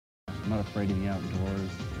not afraid of the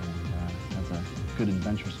outdoors, and has a good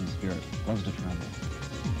adventuresome spirit, loves to travel.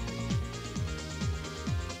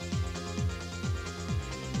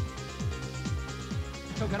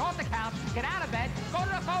 So get off the couch, get out of bed, go to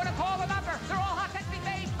the phone and call the number. They're all hot sexy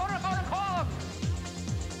babes. Go to the phone and call them.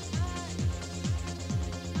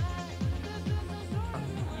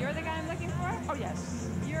 You're the guy I'm looking for? Oh, yes.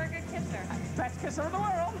 You're a good kisser. Best kisser in the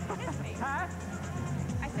world. Kiss me. Huh?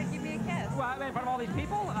 I said give me a kiss. Well, in front of all these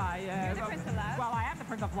people, You're the Prince of Love. Well, I am the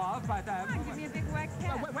Prince of Love, but... Come on, give me a big wet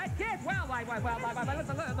kiss. Wet kiss? Well,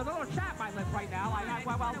 listen, the little chap I live right now.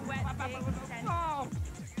 Oh!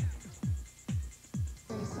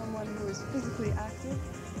 Someone who is physically active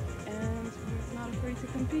and who is not afraid to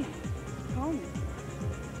compete. Call me.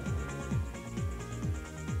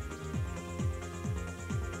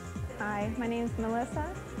 Hi, my name's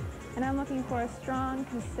Melissa, and I'm looking for a strong,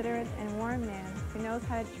 considerate, and warm man who knows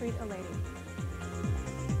how to treat a lady.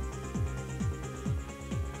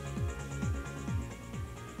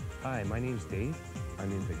 Hi, my name's Dave.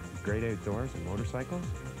 I'm into great outdoors and motorcycles.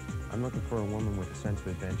 I'm looking for a woman with a sense of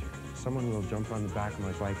adventure. Someone who will jump on the back of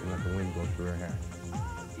my bike and let the wind blow through her hair.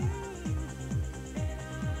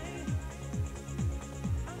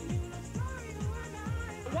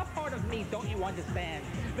 What part of me don't you understand?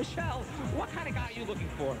 Michelle, what kind of guy are you looking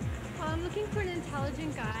for? Well, I'm looking for an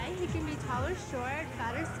intelligent guy. He can be tall or short,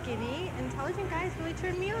 fat or skinny. Intelligent guys really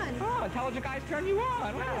turn me on. Oh, intelligent guys turn you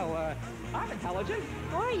on. Well, I'm intelligent.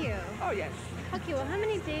 Are you? Oh, yes. Okay, well, how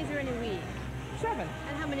many days are in a week? 7.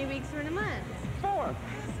 And how many weeks are in a month? 4.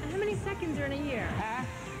 And how many seconds are in a year? Huh?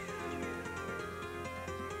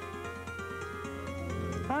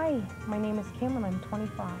 Hi, my name is Kim and I'm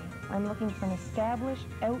 25. I'm looking for an established,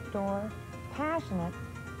 outdoor, passionate,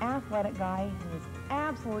 athletic guy who is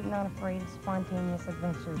absolutely not afraid of spontaneous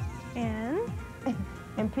adventures. And?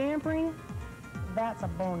 And pampering, that's a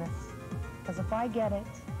bonus. Because if I get it,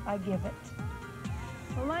 I give it.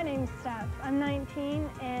 Well, my name's Steph. I'm 19,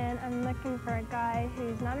 and I'm looking for a guy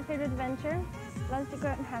who's not afraid of adventure, loves to go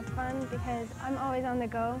out and have fun, because I'm always on the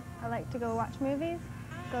go. I like to go watch movies,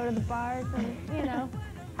 go to the bars, and, you know,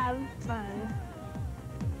 have fun.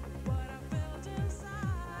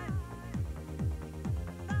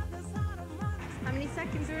 How many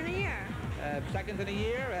seconds are in a year? Seconds in a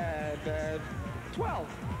year, 12.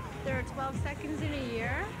 There are 12 seconds in a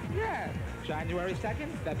year? Yeah. January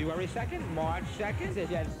 2nd, February 2nd, March 2nd.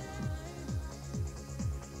 Yeah.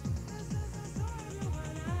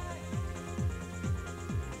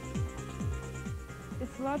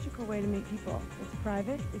 It's a logical way to meet people. It's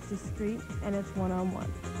private, it's discreet, and it's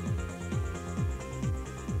one-on-one.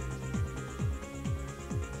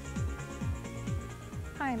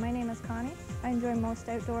 Hi, my name is Connie. I enjoy most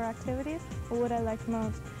outdoor activities, but what I like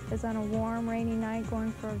most is on a warm, rainy night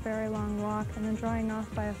going for a very long walk and then drying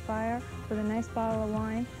off by a fire with a nice bottle of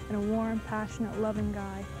wine and a warm, passionate, loving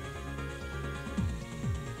guy.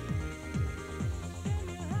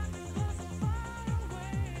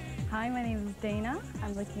 Hi, my name is Dana.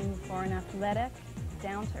 I'm looking for an athletic,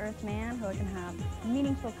 down-to-earth man who I can have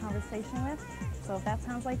meaningful conversation with. So if that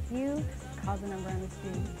sounds like you, call the number on the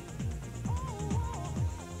screen.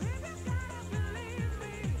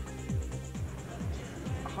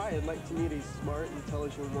 Hi, I'd like to meet a smart,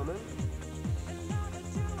 intelligent woman.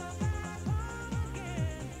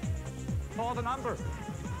 Call the number.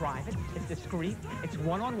 It's private, it's discreet, it's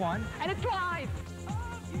one-on-one, and it's live.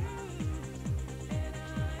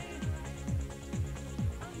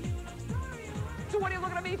 So what are you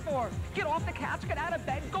looking at me for? Get off the couch, get out of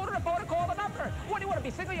bed, go to the phone and call the number. What, do you want to be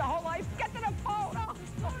single your whole life? Get to the phone. Oh.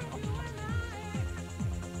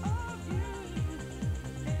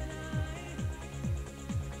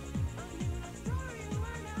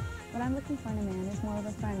 What I'm looking for in a man is more of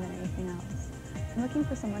a friend than anything else. I'm looking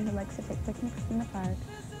for someone who likes to take picnics in the park,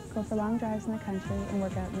 go for long drives in the country, and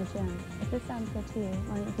work out in the gym. If this sounds good to you,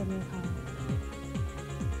 why don't you give me a call?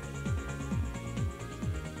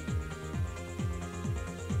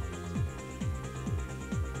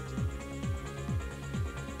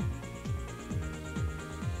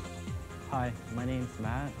 Hi, my name's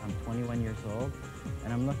Matt. I'm 21 years old,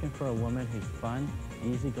 and I'm looking for a woman who's fun,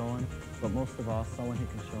 easygoing, but most of all, someone who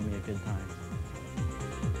can show me a good time.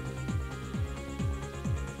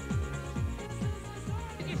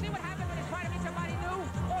 Did you see what happened when you try to meet somebody new?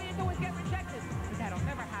 All you do is get rejected. But that'll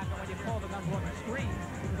never happen when you call the number on the screen.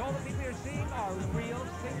 Because all the people you're seeing are real,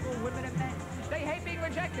 single women and men. They hate being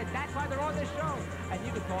rejected. That's why they're on this show. And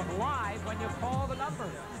you can talk live when you call the number.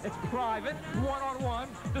 It's private, one-on-one,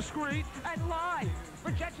 discreet, and live.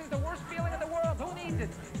 Rejection's the worst feeling in the world. Who needs it?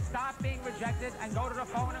 Stop being rejected and go to the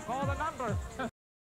phone and call the number.